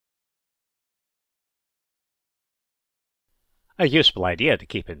A useful idea to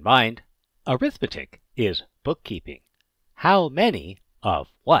keep in mind: arithmetic is bookkeeping. How many of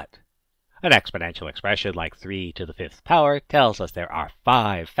what? An exponential expression like 3 to the 5th power tells us there are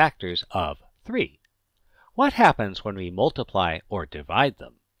 5 factors of 3. What happens when we multiply or divide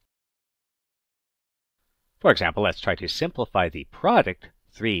them? For example, let's try to simplify the product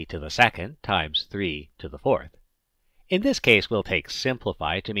 3 to the 2nd times 3 to the 4th. In this case, we'll take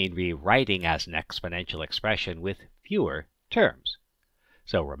simplify to mean rewriting as an exponential expression with fewer terms.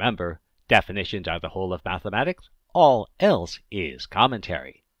 So remember, definitions are the whole of mathematics. All else is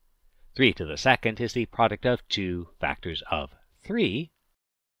commentary. 3 to the 2nd is the product of 2 factors of 3,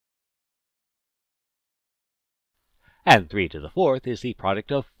 and 3 to the 4th is the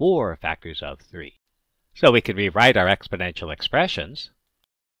product of 4 factors of 3. So we can rewrite our exponential expressions.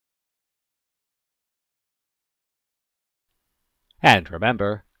 And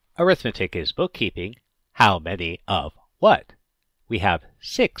remember, arithmetic is bookkeeping. How many of what? We have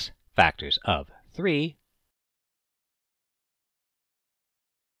 6 factors of 3.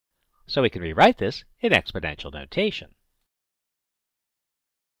 So we can rewrite this in exponential notation.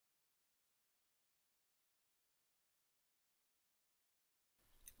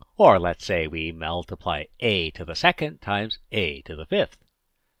 Or let's say we multiply a to the 2nd times a to the 5th.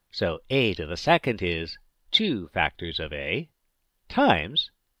 So a to the 2nd is 2 factors of a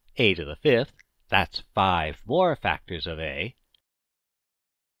times a to the 5th, that's 5 more factors of a,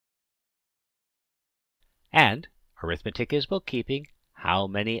 and arithmetic is bookkeeping. How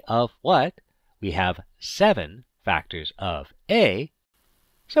many of what? We have 7 factors of a,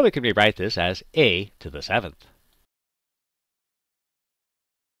 so we can rewrite this as a to the 7th.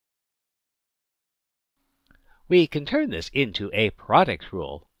 We can turn this into a product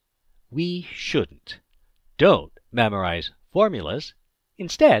rule. We shouldn't. Don't memorize formulas.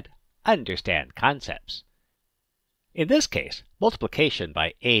 Instead, understand concepts. In this case, multiplication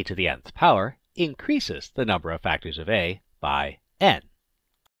by a to the nth power increases the number of factors of a by n.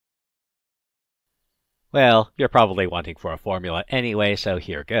 Well, you're probably wanting for a formula anyway, so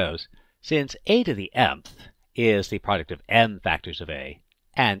here goes. Since a to the mth is the product of m factors of a,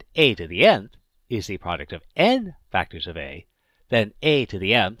 and a to the nth is the product of n factors of a, then a to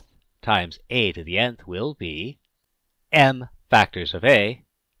the mth times a to the nth will be m factors of a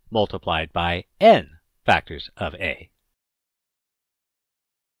multiplied by n factors of a.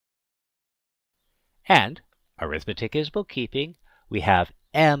 And arithmetic is bookkeeping. We have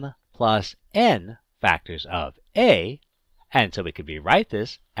m plus n factors of a, and so we can rewrite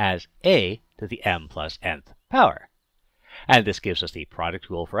this as a to the m plus nth power. And this gives us the product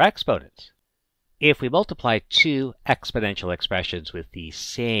rule for exponents. If we multiply two exponential expressions with the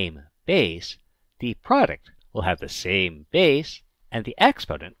same base, the product will have the same base, and the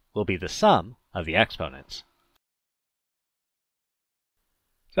exponent will be the sum of the exponents.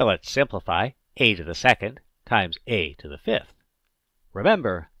 So let's simplify a to the 2nd times a to the 5th.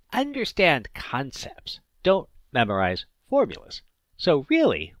 Remember, understand concepts. Don't memorize formulas. So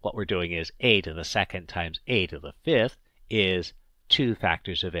really, what we're doing is a to the 2nd times a to the 5th is 2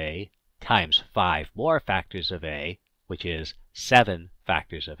 factors of a times 5 more factors of a, which is 7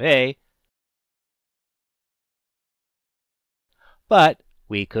 factors of a. But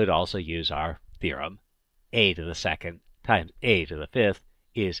we could also use our theorem. A to the 2nd times a to the 5th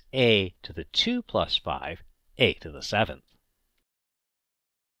is a to the 2 plus 5, a to the 7th.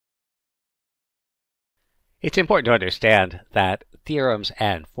 It's important to understand that theorems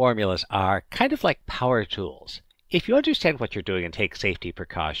and formulas are kind of like power tools. If you understand what you're doing and take safety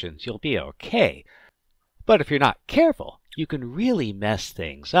precautions, you'll be okay. But if you're not careful, you can really mess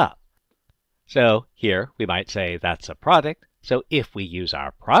things up. So here we might say that's a product. So if we use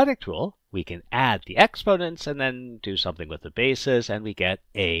our product rule, we can add the exponents and then do something with the bases, and we get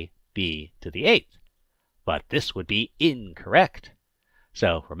a b to the 8th. But this would be incorrect.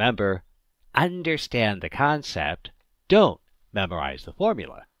 So remember, understand the concept. Don't memorize the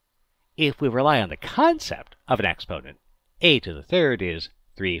formula. If we rely on the concept of an exponent, a to the 3rd is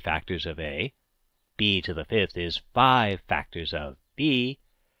 3 factors of a, b to the 5th is 5 factors of b,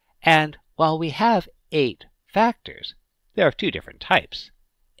 and while we have 8 factors, there are 2 different types,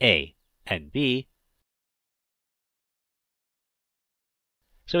 a and b.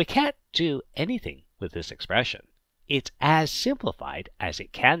 So we can't do anything with this expression. It's as simplified as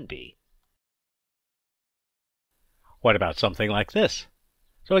it can be. What about something like this?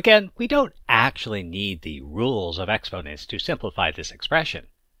 So again, we don't actually need the rules of exponents to simplify this expression.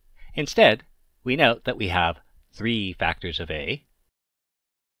 Instead, we note that we have 3 factors of a,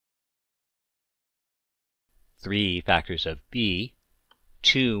 3 factors of b,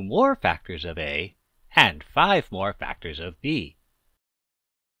 2 more factors of a, and 5 more factors of b.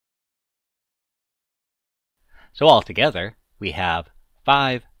 So altogether, we have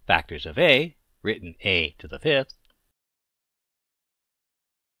 5 factors of a, written a to the 5th,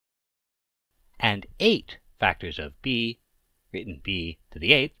 and 8 factors of b, written b to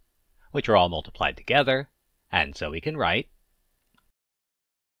the 8th, which are all multiplied together, and so we can write,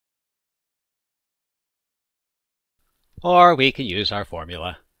 or we can use our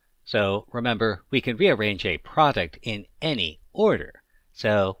formula. So remember, we can rearrange a product in any order.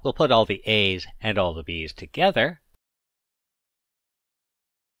 So we'll put all the a's and all the b's together.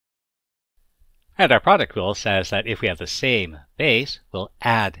 And our product rule says that if we have the same base, we'll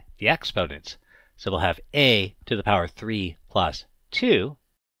add the exponents. So we'll have a to the power 3 plus 2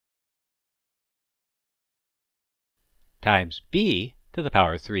 times b to the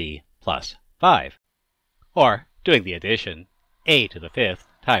power 3 plus 5. Or, doing the addition, a to the 5th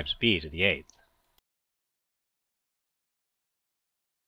times b to the 8th.